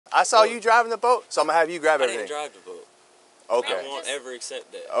I saw you driving the boat, so I'm gonna have you grab everything. I didn't drive the boat. Okay. I won't ever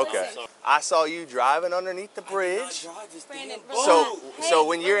accept that. Okay. I saw you driving underneath the bridge. I did not drive this damn boat. So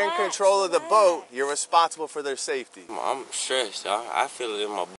when you're in control of the boat, you're responsible for their safety. I'm stressed. I feel it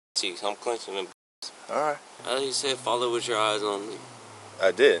in my cheeks. I'm clenching them. All right. You said follow with your eyes only.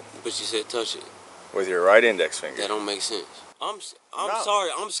 I did. But you said touch it. With your right index finger. That don't make sense. I'm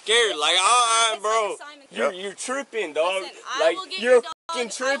sorry. I'm scared. Like, all right, bro. You're tripping, dog. Listen, like, you're fucking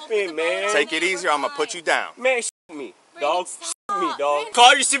tripping, man. Take it easier. I'm gonna put you down. Man, me, dog. Me, dog.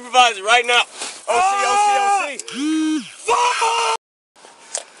 Call your supervisor right now. OC. Fuck!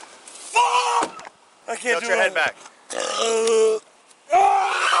 I can't Tilt your head back.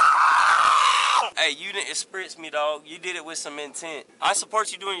 Hey, you didn't spritz me, dog. You did it with some intent. I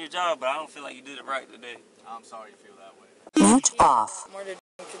support you doing your job, but I don't feel like you did it right today. I'm sorry you feel that way. Mute off. More to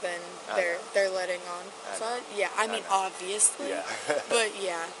drink than they're letting on. So yeah, I mean obviously. Yeah. But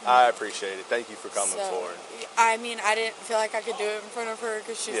yeah. I appreciate it. Thank you for coming forward. I mean, I didn't feel like I could do it in front of her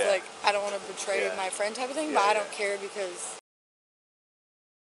because she's like, I don't want to betray my friend type of thing, but I don't care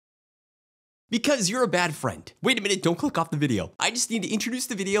because you're a bad friend. Wait a minute, don't click off the video. I just need to introduce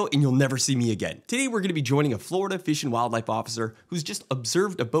the video and you'll never see me again. Today we're gonna be joining a Florida Fish and Wildlife officer who's just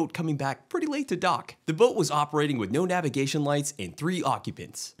observed a boat coming back pretty late to dock. The boat was operating with no navigation lights and 3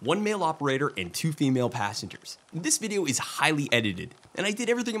 occupants, 1 male operator and 2 female passengers. This video is highly edited, and I did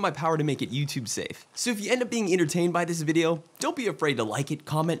everything in my power to make it YouTube safe. So if you end up being entertained by this video, don't be afraid to like it,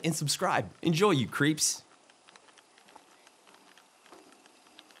 comment, and subscribe. Enjoy, you creeps.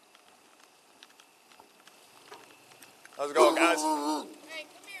 How's it going, guys? Hey,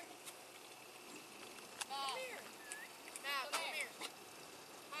 come here. Come here. Come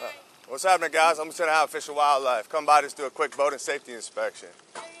here. What's happening, guys? I'm Lieutenant Howard, Fish and Wildlife. Come by, just do a quick boat and safety inspection.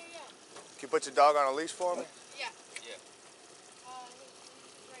 Yeah. Can you put your dog on a leash for me? Yeah. Yeah.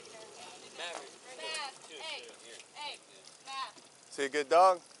 Right there. Matt. Hey, Matt. See a good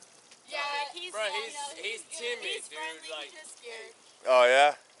dog? Yeah, he's timid, he's dude. friendly, Like, he's just scared. Oh,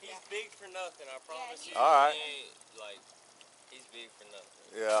 yeah? He's big for nothing, I promise you. All right. He ain't, like, he's big for nothing.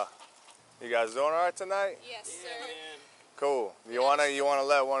 Yeah. You guys doing all right tonight? Yes, sir. Man. Cool. You wanna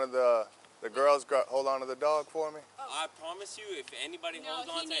let one of the girls hold on to the dog for me? I promise you, if anybody holds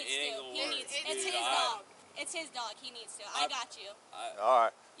on to it, it ain't gonna work. It's his dog. It's his dog. He needs to. I got you. All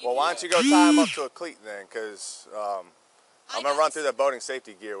right. Well, why don't you go tie him up to a cleat then? Because I'm going to run through the boating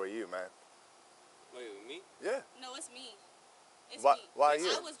safety gear with you, man. Wait, with me? Yeah. No, it's me. It's Why, me. why you?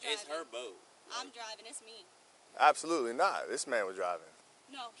 I was driving. It's her boat. I'm driving. It's me. Absolutely not. This man was driving.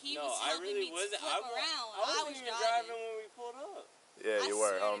 No, he was helping really me wasn't. flip around. I wasn't even driving when we pulled up. Yeah, you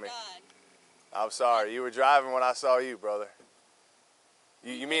were, homie. God. I'm sorry. You were driving when I saw you, brother.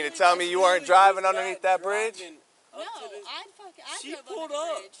 You mean to tell me you weren't driving underneath that bridge? No, I She drove pulled under the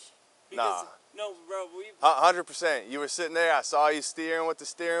up. bridge. Nah. No, bro. 100%. You were sitting there. I saw you steering with the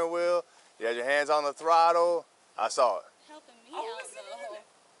steering wheel. You had your hands on the throttle. I saw it. Helping me out, though.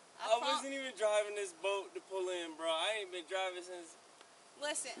 I wasn't even driving this boat to pull in, bro. I ain't been driving since.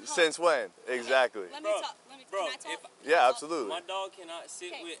 Listen. Since when? Exactly. Let me talk. Bro, can I talk? Yeah, absolutely. My dog cannot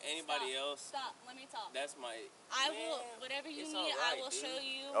sit with anybody else. Stop. Let me talk. That's my. I will. Whatever you need, I will show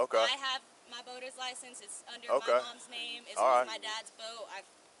you. Okay. I have my boater's license. It's under my mom's name. It's All right. my dad's boat.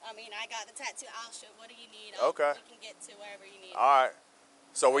 I mean, I got the tattoo. I'll show. What do you need? Okay. We can get to wherever you need. All right.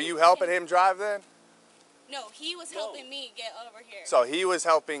 So were you helping him drive then? No, he was helping me get over here. So he was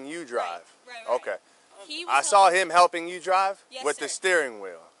helping you drive. Right. Okay. He was I saw him helping you drive Yes, with sir. the steering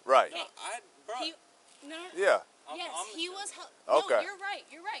wheel. Right. No, No. Yeah. Yes, he was helping. Okay. No, you're right.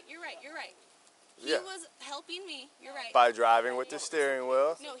 He was helping me. You're right. By driving with the steering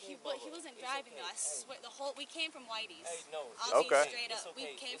wheel. No, he wasn't driving though. I swear, we came from Whitey's. Hey, no. I'll Okay. be straight up.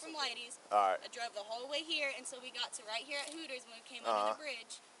 We came from Whitey's. All right. I drove the whole way here until we got to right here at Hooters when we came under the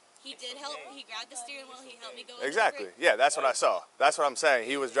bridge. He did help. He grabbed the steering wheel. He helped me go. Exactly. Yeah, that's what I saw. That's what I'm saying.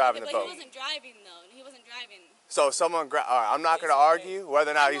 He was driving the But boat. he wasn't driving though. He wasn't driving. So if someone all right, I'm not going to argue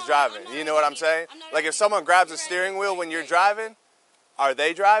whether or not he's driving. You know what I'm saying? Like if someone grabs the steering wheel when you're driving, are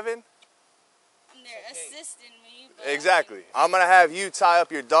they driving? They're assisting me. But Exactly. I'm going to have you tie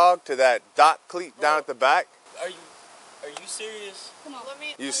up your dog to that dock cleat down at the back. Are you serious? Come on.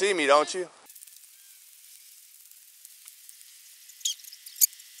 You see me, don't you?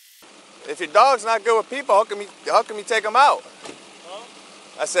 If your dog's not good with people, how come you take him out? Huh?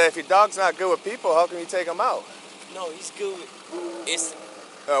 I said, if your dog's not good with people, how come you take him out? No, he's good with. It's.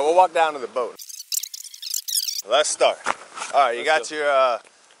 We'll walk down to the boat. Let's start. All right, you got your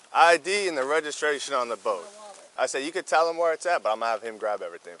ID and the registration on the boat. I said you could tell him where it's at, but I'm gonna have him grab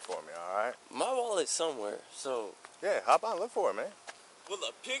everything for me. All right? My wallet's somewhere, so. Yeah, hop on, look for it, man. Will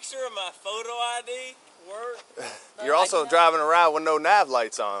a picture of my photo ID work? You're also driving around with no nav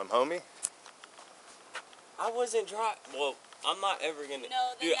lights on, homie. I wasn't driving. Well, I'm not ever gonna.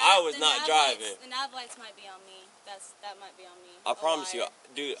 No, dude, I was not driving. The nav lights might be on me. That might be on me. I promise you,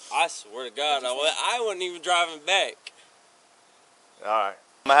 dude. I swear to God, I wasn't even driving back. All right.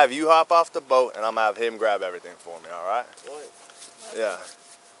 I'm gonna have you hop off the boat, and I'm gonna have him grab everything for me. All right? What? Yeah.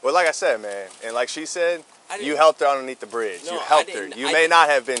 Well, like I said, man, and like she said, you helped her underneath the bridge. No, you helped her. You may not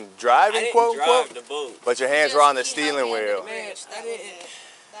have been driving, quote unquote, the boat. but your hands were on the steering wheel. Man, That was it.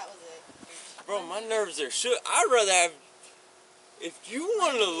 Bro, my nerves are shook. I'd rather have. If you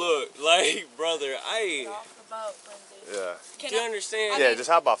want to look, like, brother, Off the boat, Lindsay. Yeah. Do you understand? Yeah, just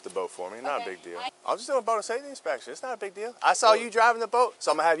hop off the boat for me. Not a big deal. I'm just doing a boat and safety inspection. It's not a big deal. I saw you driving the boat,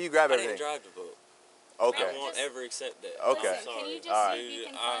 so I'm gonna have you grab I everything. didn't drive the boat. Okay. I won't ever accept that. Okay. Listen, can you just All see if you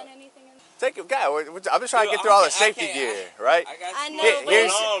can find anything in Take it, guy. I'm just trying to get through all the safety gear, right? I got I too know, much but going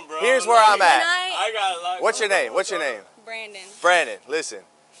Here's on, bro. here's where I'm at. I got a lot. What's your name? What's your name? Brandon? Brandon. Listen.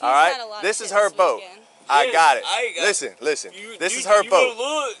 He's All had a lot right. of This shit is her this boat. weekend. I Yes, got it. I got- Listen. You- This you- is her you boat. wanna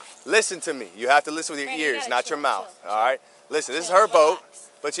look? Listen to me. You have to listen with your Brandon, you ears, gotta not chill, your mouth. chill, All right. Listen. This is chill, her boat, relax.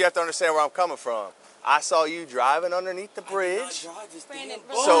 but you have to understand where I'm coming from. I saw you driving underneath the bridge. Brandon,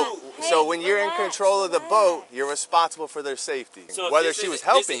 So, Hey, so when you're in relax, control of the relax. boat, you're responsible for their safety. So if Whether this she is- was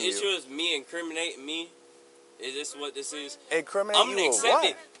helping this you, issue is me incriminating me. Is this what this is? incriminate I'm you gonna or accept what?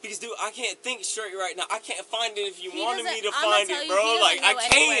 it. Because, dude, I can't think straight right now. I can't find it if you He wanted me doesn't- to I'ma find tell it, you, bro. he Like, I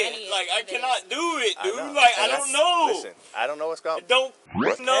doesn't know anywhere can't. Like, I it is. cannot do it, I dude. know. Like, And I don't know. Listen, I don't know what's going. Don't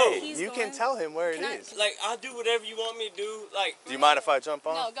know. Hey, you can tell him where it Can I- is. Like, I'll do whatever you want me to do. Like, Do you mind if I jump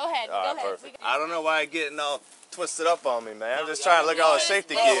on? No, go ahead. All right, go ahead. perfect. I don't know why you're getting all twisted up on me, man. I'm just trying to look at all the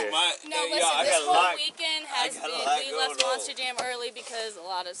safety bro, gear. No, I listen, got this a whole lot. weekend I has got a been, lot we left going on. Monster Jam early because a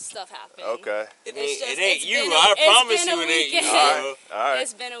lot of stuff happened. Okay. It It's ain't, just- it ain't it's you. been a- I it's promise been you a it ain't you, weekend. bro. All right.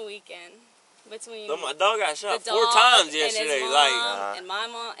 It's been a weekend between So my dog got the shot dog 4 times and yesterday. his mom Like, and my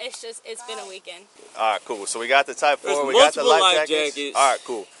mom. It's been a weekend. All right, cool. So we got the Type 4, There's we got the multiple life life jackets. jackets. All right,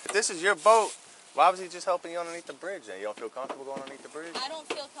 cool. If this is your boat, why was he just helping you underneath the bridge then? You don't feel comfortable going underneath the bridge? I don't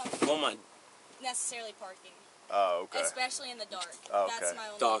feel comfortable oh my necessarily parking, Oh, okay. especially in the dark. Oh, That's okay. my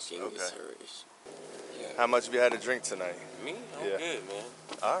only docking Okay. is serious. How much have you had to drink tonight? Me? I'm Yeah. good, man.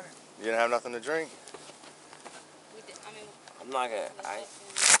 All right. You didn't have nothing to drink? I mean, I'm not gonna. I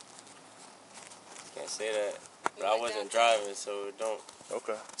can't say that. But I like wasn't that. driving, so it don't.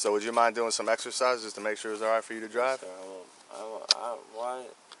 Okay. So would you mind doing some exercises just to make sure it's all right for you to drive? So why?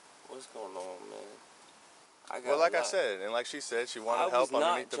 What's going on, man? I got Well, like I lot- said, and like she said, she I wanted was help not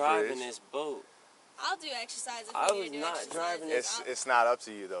underneath the driving bridge. this boat. I'll do exercise if I we was need to do not exercises. driving this- It's not up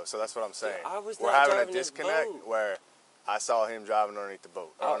to you though, so that's what I'm saying. I was We're not having a driving this disconnect boat. where I saw him driving underneath the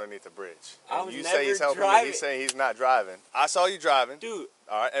boat, I- underneath the bridge. I And was you never say he's helping me, driving. he's saying he's not driving. I saw you driving. Dude,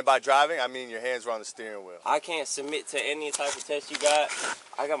 All right, and by driving, I mean your hands were on the steering wheel. I can't submit to any type of test you got.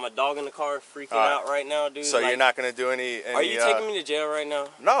 I got my dog in the car freaking All right. out right now, dude. So Like, you're not gonna do any Are you taking me to jail right now?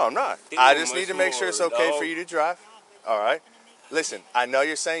 No, I'm not. Dude, I just much need to make sure it's more, okay dog. for you to drive. All right. Listen, I know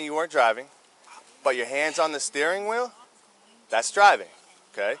you're saying you weren't driving, but your hands on the steering wheel, that's driving.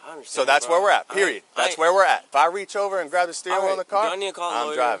 Okay? I understand, So that's bro. where we're at. Period. That's where we're at. If I reach over and grab the steering wheel in the car, do I need to call a I'm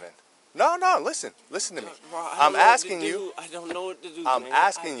lawyer? driving. No, listen to me. Bro, I don't I'm know what to asking do. you. I don't know what to do. I'm man.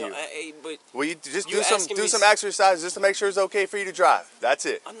 asking I don't- you. but Will you just You're do asking some me some s- exercises just to make sure it's okay for you to drive? That's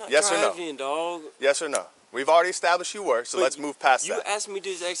it. I'm not Yes or no? driving, dog. Yes or no? We've already established you were, so But let's move past You that. asked me to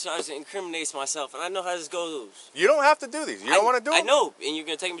do this exercise that incriminates myself, and I know how this goes. You don't have to do these. You don't want to do them? I know, and you're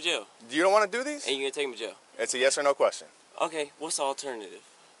gonna take me to jail. You don't want to do these? And you're gonna take me to jail. It's a yes or no question. Okay, what's the alternative?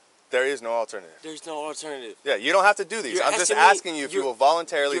 There is no alternative. There's no alternative. Yeah, you don't have to do these. You're I'm just asking me- asking you if you you're- will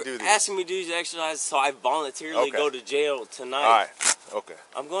voluntarily You're do these. asking me to do these exercises so I voluntarily Okay. go to jail tonight. All right. Okay.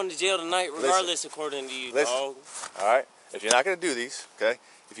 I'm going to jail tonight regardless, according to you, Listen. dog. All right. If you're not going to do these, okay,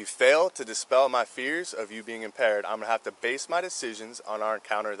 if you fail to dispel my fears of you being impaired, I'm going to have to base my decisions on our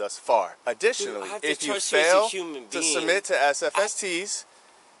encounter thus far. Additionally, Dude, I have to if you trust you as a fail human to being. submit to SFSTs,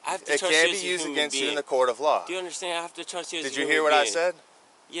 I have to it trust can you be as a used human against you in being. the court of law. Do you understand? I have to trust you as a Did you human hear what I being. said?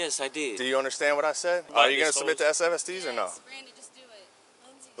 Yes, I did. Do you understand what I said? About Are you going to this submit to SFSTs or no? Yes, Brandon, just do it.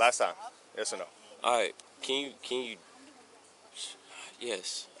 Lindsay, Last time. Yes or no? All right, can you?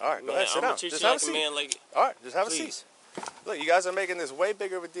 Yes. All right, go Man, ahead, sit I'm gonna down. treat Just you have a like a seat. man, like All right, just have a please. seat. Look, you guys are making this way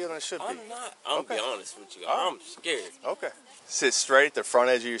bigger of a deal than it should be. I'm not. I'm Okay. gonna be honest with you. All right. I'm scared. Okay. Sit straight at the front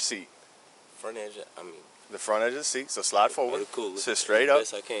edge of your seat. Front edge. I mean, The front edge of the seat. So slide forward. cool. Sit straight up.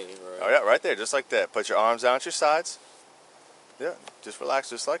 Best I can. Right? Oh yeah, right there, just like that. Put your arms down at your sides. Yeah, just relax,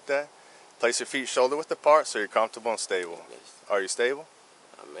 just like that. Place your feet shoulder width apart so you're comfortable and stable. Yes. Are you stable?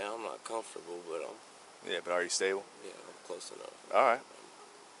 I mean, I'm not comfortable, but I'm. Yeah, but are you stable? Yeah, I'm close enough. All right.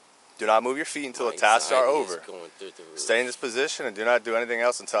 Do not move your feet until the tasks are over. Stay in this position and do not do anything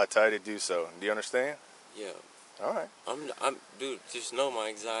else until I tell you to do so. Do you understand? Yeah. All right. Dude, just know my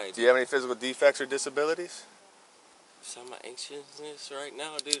anxiety. Do you have any physical defects or disabilities? Some of my anxiousness right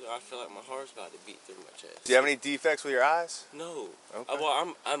now, dude, I feel like my heart's about to beat through my chest. Do you have any defects with your eyes? No. Okay.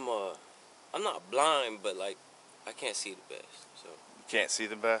 Well, I'm not blind, but like, I can't see the best. So. You can't see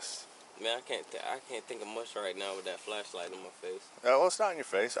the best? Man, I can't think of much right now with that flashlight in my face. Well, it's not in your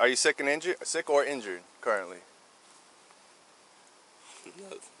face. Are you sick or injured currently?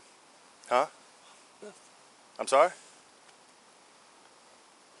 Nothing. Huh? Nothing. I'm sorry?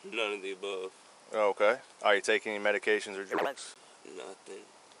 None of the above. Oh, okay. Are you taking any medications or drugs? Nothing.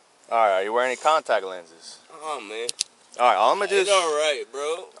 All right. Are you wearing any contact lenses? Oh man. All right. All I'm gonna do is. It's all right,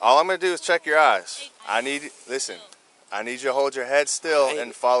 bro. All I'm gonna do is check your eyes. Listen. I need you to hold your head still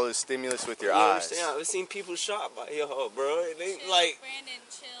and follow the stimulus with your eyes. Understand? I've seen people shot by y'all, bro. It ain't like. Brandon,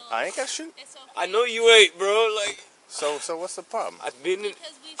 chill. I ain't gonna shoot. It's okay. I know you ain't, bro. Like. So what's the problem?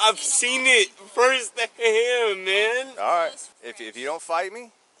 I've seen it firsthand, man. All right. If you don't fight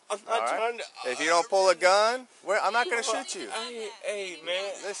me, I'm not trying to. If you don't pull a gun, I'm not gonna shoot you. Hey,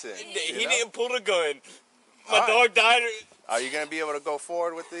 man. Listen. He didn't pull the gun. My dog died. Are you gonna be able to go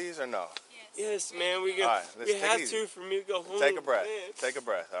forward with these or no? Yes, man. We have to for me to go home. Take a breath. Man. Take a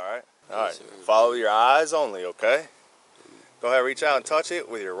breath. All right. All right. Follow your eyes only. Okay. Go ahead. Reach out and touch it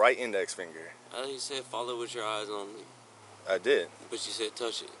with your right index finger. I thought you said follow with your eyes only. I did. But you said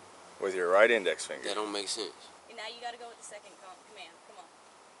touch it. With your right index finger. That don't make sense. And now you gotta go with the second command. Come on.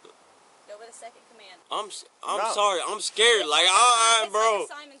 Go with the second command. I'm sorry. I'm scared. Like bro.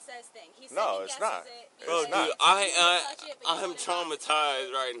 It's like a Simon Says thing. He said No, he it's guesses not. it. Bro, It's dude, not. I'm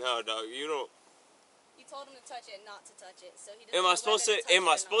traumatized right now, dog. You don't. You told him to touch it, not to touch it. So he doesn't Am know I supposed to? whether touch Am it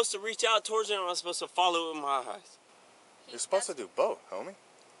I or supposed to reach out towards it, or am I supposed to follow it with my eyes? You're supposed to do both, homie.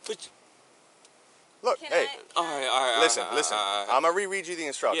 But Look, hey. All right. Listen. I'm gonna reread you the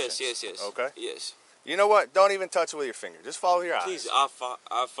instructions. Yes. Okay. Yes. You know what? Don't even touch it with your finger. Just follow your eyes. Please,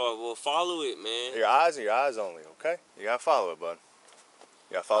 well, follow it, man. Your eyes and your eyes only. Okay. You gotta follow it, bud.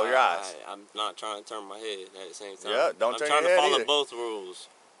 You gotta follow your eyes. I'm not trying to turn my head at the same time. Yeah, don't turn your head I'm trying to follow either. both rules.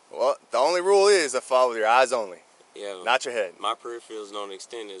 Well, the only rule is to follow with your eyes only. Yeah. Not your head. My peripherals don't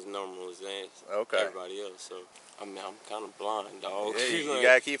extend as normal as everybody else. So I'm kind of blind, dog. Yeah, you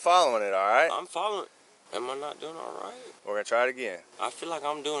gotta keep following it. All right. I'm following. Am I not doing all right? We're gonna try it again. I feel like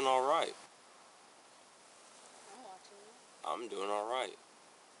I'm doing all right. I'm doing all right.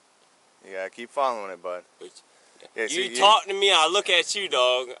 You gotta keep following it, bud. Yeah, you talk to me, I look at you,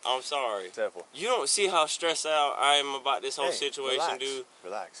 dog. I'm sorry. Careful. You don't see how stressed out I am about this whole situation, relax. dude.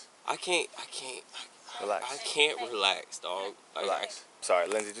 Relax. I can't relax, dog. Relax. Sorry,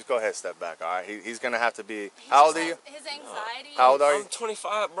 Lindsay, just go ahead and step back, all right? He's going to have to be... How old are you? His anxiety. How old are you? I'm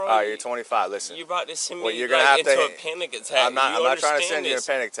 25, bro. All right, you're 25. Listen. You're about to send me you're gonna have into to, a panic attack. I'm not trying to send you in a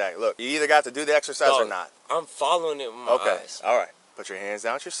panic attack. Look, you either got to do the exercise or not. I'm following it with my eyes. All right. Put your hands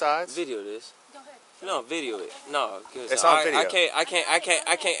down at your sides. Video this. Go ahead. No, video it. No, it's on video. I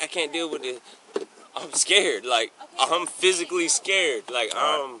can't deal with it. I'm scared. Like I'm physically scared. Like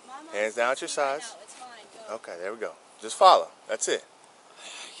hands down at your sides. It's fine. Go. Okay, there we go. Just follow. That's it.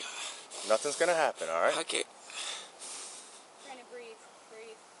 Nothing's gonna happen. All right. I can't. Brandon, breathe.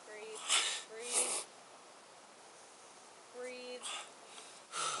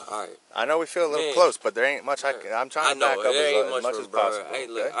 All right. I know we feel a little close, but there ain't much I'm trying to back up as much as possible. Hey,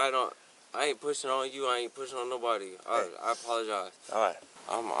 look, I ain't pushing on you. I ain't pushing on nobody. I apologize. All right.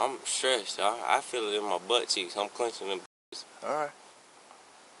 I'm stressed. I feel it in my butt cheeks. I'm clenching them. All right.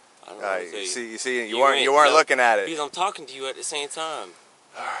 I don't know what to tell you see, you weren't looking at it. Because I'm talking to you at the same time.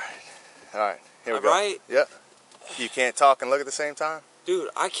 All right. Here we go. Right? Yep. You can't talk and look at the same time? Dude,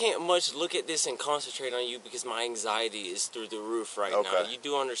 I can't much look at this and concentrate on you because my anxiety is through the roof right now. You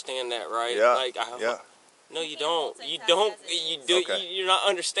do understand that, right? Yeah. Like, no, you don't. You don't. You do. Okay. You're not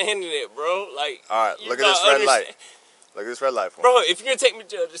understanding it, bro. Like. All right. Look at this red light. Look at this red light for me. Bro, if you're gonna take me to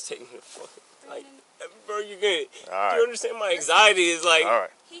jail, just take me to fuck. Like, bro, you're good. All right. Do you understand my anxiety is like. All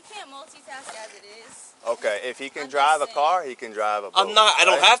right. He can't multitask as it is. Okay. If he can drive a car, he can drive a boat. I'm not. I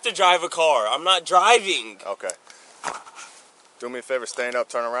don't have to drive a car. I'm not driving. Okay. Do me a favor, stand up,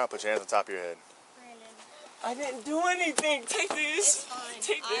 turn around, put your hands on top of your head. Brandon. I didn't do anything. Take this. It's fine.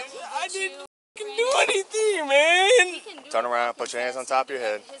 Take this. I didn't Brandon. do anything, man. Turn around, put your hands on top of your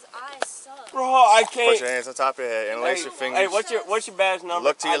head. His eyes suck. Bro, I can't. Put your hands on top of your head and lace your fingers. Hey, what's your badge number?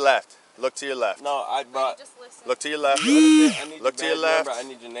 Look to your left. Look to your left. No, I brought. Just listen. Look to your left. I need Look to your your badge left. number. I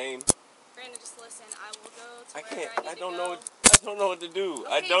need your name. Brandon, just listen. I will go to I wherever can't. I I need don't to know. go. What, don't know what to do.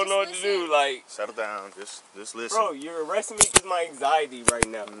 I Okay, don't just know what to do. listen. Like, Settle down. Just listen. bro, you're arresting me because my anxiety right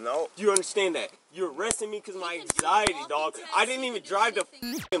now. No. Do you understand that? You're arresting me because my You can do a anxiety, walking dog. test, I didn't you even can do drive the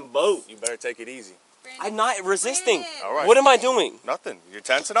anything. f***ing boat. You better take it easy. Brandon, I'm not resisting. Brandon. All right. What am I doing? Nothing. You're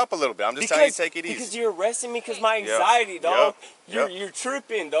tensing up a little bit. I'm just telling you, take it Because easy. you're arresting me because my Yep. anxiety, dog. Yep. You're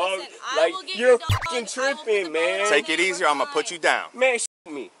tripping, dog. Listen, I like will get you're your dog. fucking I will put the tripping, boat man. on Take there, it easy, or we're I'm gonna put fine. you down. Man,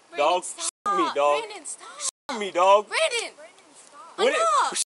 me, Brandon, dog. stop. Me, dog. Brandon, stop. Me, dog. Brandon, What it-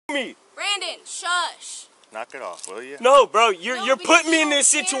 enough. Me. Brandon, shush. Knock it off, will you? No, bro, you're No, you're because putting me you in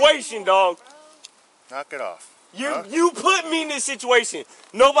this don't care situation, anymore, dog. bro. Knock it off. You put me in this situation.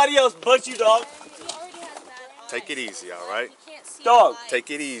 Nobody else but you, dog. He already has bad eyes. Take it easy, all right? He can't see Dog, the light.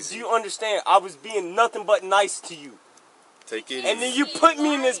 Take it Do easy. you understand? I was being nothing but nice to you. Take it And then easy. you put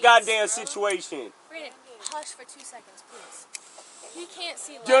me in this goddamn situation. Brandon, hush for 2 seconds, please. He can't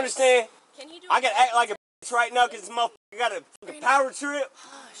see lights. Do you understand? Can he do I a gotta walking act like a test? bitch right now because this motherfucker got a fucking power trip.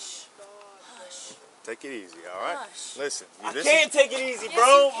 Hush. Hush. Take it easy, all right? Hush. Listen. I this can't take it easy, Yes,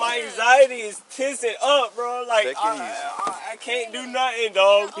 bro. you My can. anxiety is tensing up, bro. Like, Take it I can't do nothing,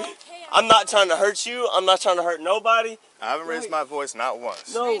 dog. You're okay, I'm not trying to hurt you. I'm not trying to hurt nobody. I haven't raised my voice not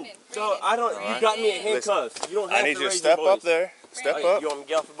once. No, Brandon, dog, I don't. Brandon. You got me in handcuffs. You don't have I need to you to raise step your voice. up there. Step Oh, up. you want me to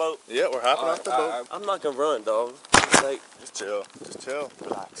get off the boat? Yeah, we're hopping off the boat. I'm not gonna run, dog. Like, Just chill. Just chill.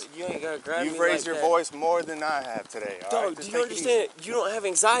 Relax. you ain't gotta grab me. You've raised like your that. voice more than I have today, all Dog, right? do Just you take it easy. understand? You don't have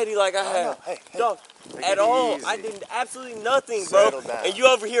anxiety like I I have. know. Hey, Dog, take at it all. easy. I did absolutely nothing, bro. Settle down. And you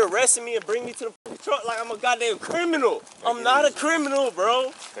over here arresting me and bring me to the fucking truck like I'm a goddamn criminal. I'm it not a easy. criminal,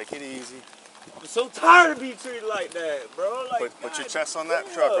 bro. Take it easy. I'm so tired of being treated like that, bro. Like, Put your God chest on that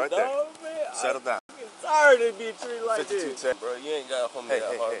damn, truck right there. dog, man. Settle down. I'm tired of being treated like 52 this. ten. Bro, you ain't gotta hold me Hey,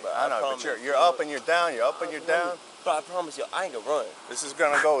 that hey, hard, hey. bro. I know, promise. but you're up and you're down. You're up and you're down. Bro, I promise you, I ain't gonna run. This is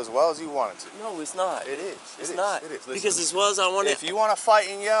gonna go as well as you want it to. No, it's not. It is. It's It is. not. It is. Listen, Because as well as I want if you want to fight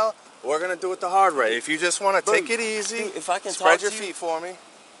and yell, we're gonna do it the hard way. If you just want to Bro, take it easy, dude, if I can spread talk your to you- feet for me.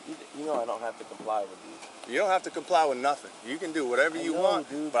 you know I don't have to comply with you. You don't have to comply with nothing. You can do whatever you know, want.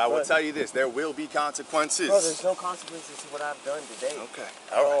 dude, but I will but- tell you this: there will be consequences. Bro, there's no consequences to what I've done today. Okay.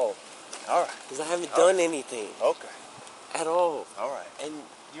 At All right. all. All right. Because I haven't done anything. Okay. At all. All right. And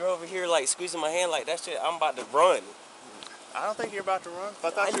you're over here like squeezing my hand like that shit. I'm about to run. I don't think you're about to run. If I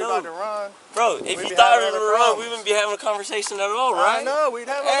thought I you were know. about to run, Bro, if We'd you be thought having we other were wrong, we problems. wouldn't be having a conversation at all, right? I know we'd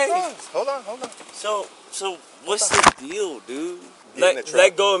have Hey. other problems. Hold on, hold on. So what's the deal, dude? Get in the truck.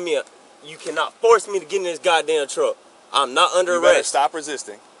 Let go of me. You cannot force me to get in this goddamn truck. I'm not under You better arrest. stop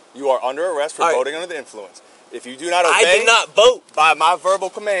resisting. You are under arrest for All right. voting under the influence. If you do not obey I did not vote. by my verbal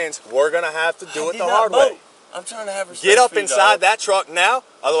commands, we're gonna have to do I it did the not hard vote. way. I'm trying to have respect Get up for you, inside dog. that truck now,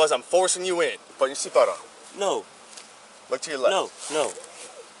 otherwise I'm forcing you in. Put your seatbelt on. No, Look to your left. no.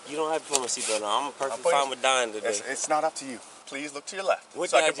 You don't have to put my seatbelt on. I'm a person putting- fine with dying today. It's not up to you. Please look to your left What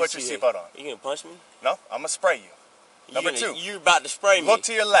so I did can put just your see seatbelt on. You gonna punch me? No, I'm gonna spray you. Number two. You're about to spray me. Look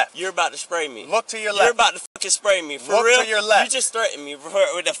to your left. You're about to spray me. Look to your You're left. about to fucking spray me. For Look real? to your left. You just threatened me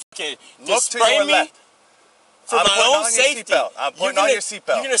with the fucking. Look Just to spray your me left. for I'm my putting own on your safety. seatbelt. I'm putting on your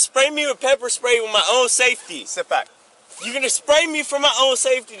seatbelt. You're gonna spray me with pepper spray with my own safety. Sit back. You're gonna spray me for my own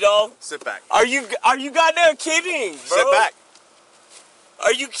safety, dog. Sit back. Are you goddamn kidding, bro? Sit back.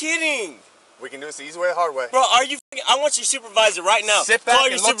 Are you kidding? We can do this the easy way or the hard way. Bro, are you I want your supervisor right now. Sit back Call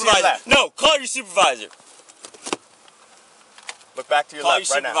your and look to supervisor. your left. No, call your supervisor. Look back to your Call left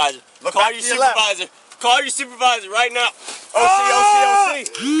your right supervisor. now. Look Call back your to your left. supervisor. Call your supervisor right now. OC.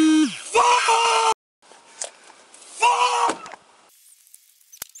 Fuck! Fuck!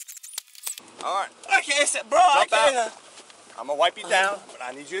 All right. I can't say, bro, I Jump out. can't. I'm gonna wipe you down, but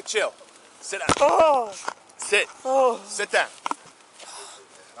I need you to chill. Sit down. Oh, Sit. oh, Sit down.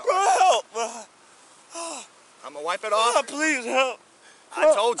 bro, help, bro. I'm gonna wipe it Oh, off. please help.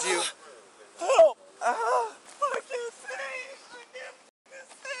 I told you. Help. I can't see.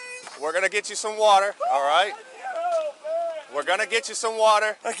 We're gonna get you some water. All right. I can't help, man. We're gonna get you some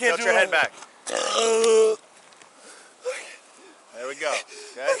water. I can't Tilt do your head it. back. I There we go. Okay.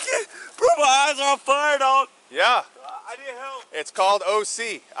 can't. Bro, my eyes are on fire, dog. Yeah. I need help. It's called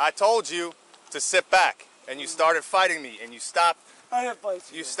OC. I told you to sit back, and you started fighting me, and you stopped. I have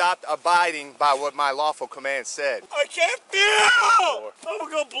fights. You stopped abiding by what my lawful command said. I can't feel. I'm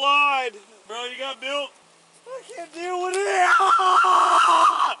gonna go blind. Bro, you got built. I can't deal with it.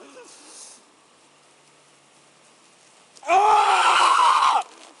 Ah! Ah!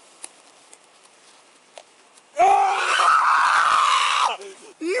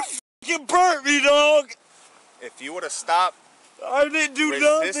 You fucking burnt me, dog. If you would have stopped I didn't do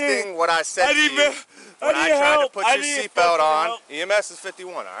resisting nothing. what I said I to need you me- when I I need tried help. to put I your need seatbelt fucking on, help. EMS is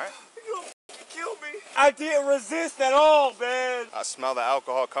 51, all right? You're gonna fucking kill me. I didn't resist at all, man. I smell the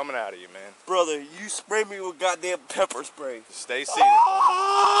alcohol coming out of you, man. Brother, you sprayed me with goddamn pepper spray. Stay seated.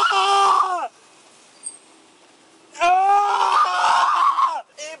 Ah! Ah!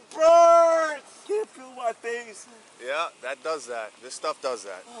 It burns! Can't feel my face. Yeah, that does that. This stuff does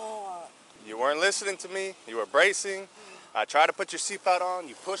that. Oh. You weren't listening to me. You were bracing. I tried to put your seatbelt on.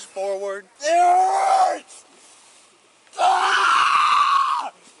 You pushed forward. It hurts!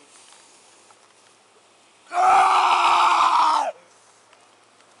 Ah! Ah!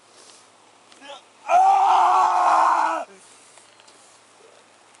 Ah!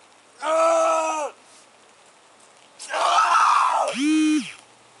 Ah! Ah!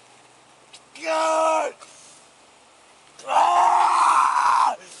 God!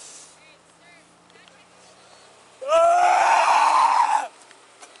 Ah! Ah!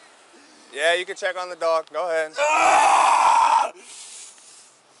 Yeah, you can check on the dog. Go ahead. Ah!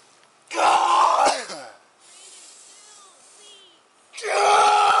 God!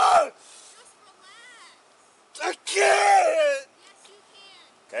 God! I can't!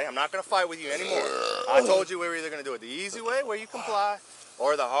 Okay, I'm not going to fight with you anymore. I told you we were either going to do it the easy way, where you comply,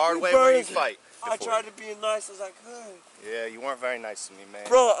 or the hard way, where you fight. I tried to be as nice as I could. Yeah, you weren't very nice to me, man.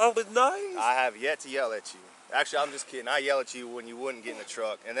 Bro, I was nice. I have yet to yell at you. Actually, I'm just kidding. I yell at you when you wouldn't get in the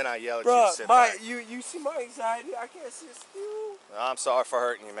truck, and then I yell at you Bro, to sit back. you see my anxiety? I can't sit still. I'm sorry for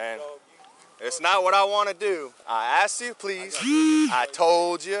hurting you, man. It's not what I want to do. I asked you, please. I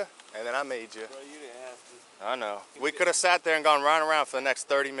told you, and then I made you. Bro, you didn't have to. I know. We could have sat there and gone round and round for the next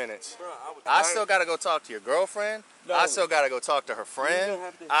 30 minutes. Bro, I still got to go talk to your girlfriend. No. I still got to go talk to her friend.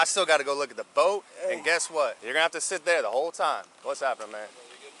 I still got to go look at the boat. Hey. And guess what? You're going to have to sit there the whole time. What's happening, man?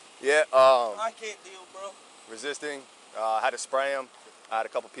 Yeah, I can't deal, bro. resisting. I had to spray him. I had a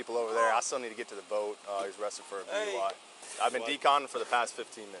couple people over there. I still need to get to the boat. He's arrested for a DUI. I've been deconning for the past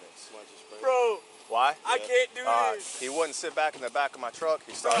 15 minutes. Bro, Why? I can't do this. He wouldn't sit back in the back of my truck.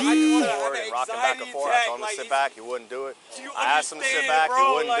 He started I moving just forward had and an rocking back and anxiety forth. I attack, told him to like, sit back. He wouldn't do it. Do you I asked him to sit understand, back. He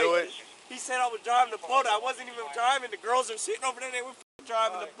bro? wouldn't do it. He said I was driving the boat. I wasn't even driving. The girls are sitting over there. They were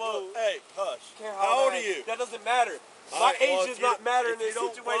driving the boat. Hey, hush. How old are you? That doesn't matter. My age does not matter in this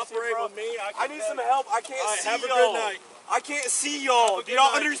situation, bro. with me, I need some help. I can't see have a y'all. good night. I can't see y'all. Do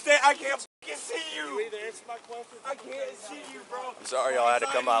y'all understand? I can't fucking see you. Either answer my question. I can't see you, bro. I'm sorry y'all had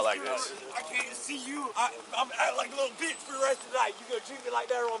to come out like this. I can't see you. I'm acting like a little bitch for the rest of the night. You gonna treat me like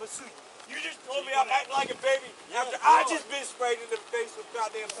that or I'm gonna sue you. You just told me I'm acting like a baby after I just been sprayed in the face with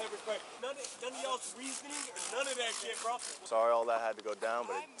goddamn pepper spray. None of y'all's reasoning or none of that shit, bro. Sorry all that had to go down,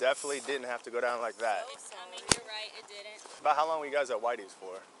 but it definitely didn't have to go down like that. I mean, you're right, it didn't. About how long were you guys at Whitey's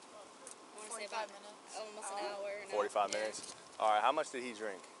for? I want to say about almost an hour. 45 minutes? All right, how much did he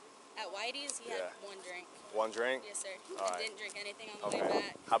drink? At Whitey's, he had one drink. One drink? Yes, sir. All I right. didn't drink anything on the Okay. way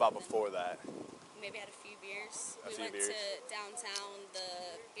back. How about before that? Maybe had a few beers. A We few went beers. to downtown,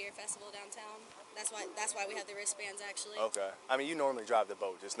 the beer festival downtown. That's why we have the wristbands actually. Okay. I mean, you normally drive the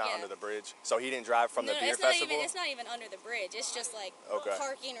boat, just not Yeah. under the bridge. So he didn't drive from the beer it's not festival? It's not even under the bridge. It's just like Okay.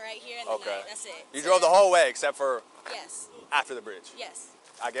 parking right here in the Okay. night. That's it. You So drove the then- whole way except for Yes. after the bridge? Yes.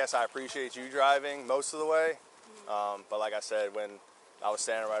 I guess I appreciate you driving most of the way. But like I said, when I was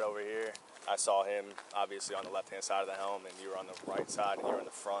standing right over here, I saw him obviously on the left-hand side of the helm, and you were on the right side, and you were in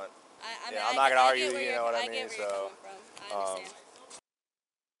the front. I I'm not gonna argue, get where you know what I get mean, where you're so, coming from. I understand.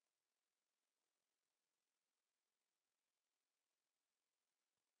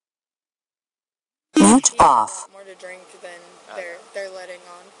 Mute off. More to drink than they're letting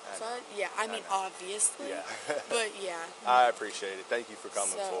on. So yeah, I mean obviously, Yeah. but yeah. I appreciate it. Thank you for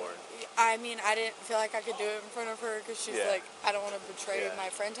coming So, forward. I mean, I didn't feel like I could do it in front of her because she's Yeah. like, I don't want to betray Yeah. my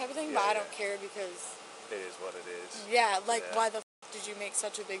friend type of thing, Yeah, but I yeah. don't care because, It is what it is. yeah, like Yeah. why the f did you make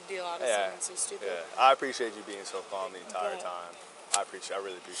such a big deal out of Yeah. something so stupid? Yeah. I appreciate you being so calm the entire time. I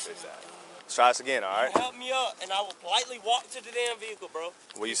really appreciate that. Let's try this again, all right? Help me up, and I will politely walk to the damn vehicle, bro.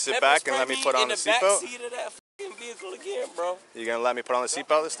 Will you sit Pepper back spray and let me me put on in the the back seatbelt? seat of that fucking vehicle again, bro. You gonna let me put on the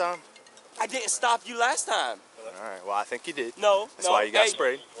seatbelt this time? I didn't stop you last time. All right. Well, I think you did. No, That's why you got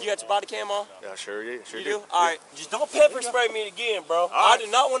sprayed. You got your body cam on? Yeah, sure did. Sure You did. do? All right. Just don't pepper spray me again, bro. I do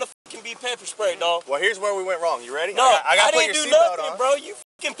not want to fucking be pepper sprayed, dog. Well, here's where we went wrong. You ready? No, I gotta put didn't your do seatbelt nothing, on. bro. You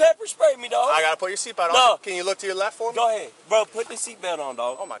fucking pepper sprayed me, dog. I gotta put your seatbelt on. No. Can you look to your left for me? Go ahead, bro. Put the seatbelt on,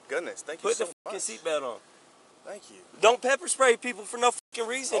 dog. Oh my goodness. Thank you Put so the much. fucking seatbelt on. Thank you. Don't pepper spray people for no fucking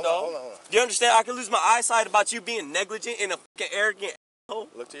reason, dog. Hold on. Do you understand? I could lose my eyesight about you being negligent and a fucking arrogant asshole.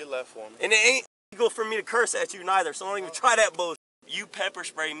 Look to your left for me. And it ain't legal for me to curse at you neither, so don't even try that bullshit. You pepper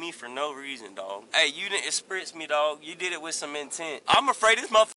spray me for no reason, dog. Hey, you didn't spritz me, dog. You did it with some intent. I'm afraid this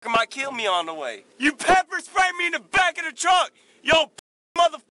motherfucker might kill me on the way. You pepper spray me in the back of the truck. Yo,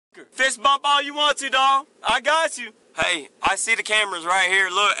 motherfucker. Fist bump all you want to, dog. I got you. Hey, I see the cameras right here.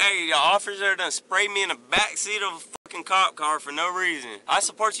 Look, hey, the officer done sprayed me in the back seat of a fucking cop car for no reason. I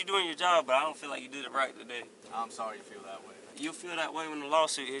support you doing your job, but I don't feel like you did it right today. I'm sorry you feel that way. You'll feel that way when the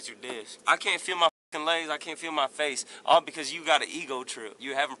lawsuit hits your desk. I can't feel my fucking legs. I can't feel my face. All because you got an ego trip.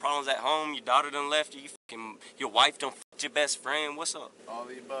 You having problems at home. Your daughter done left you. Your wife done fucked your best friend. What's up? All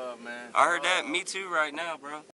the above, man. I heard that. Me too right now, bro.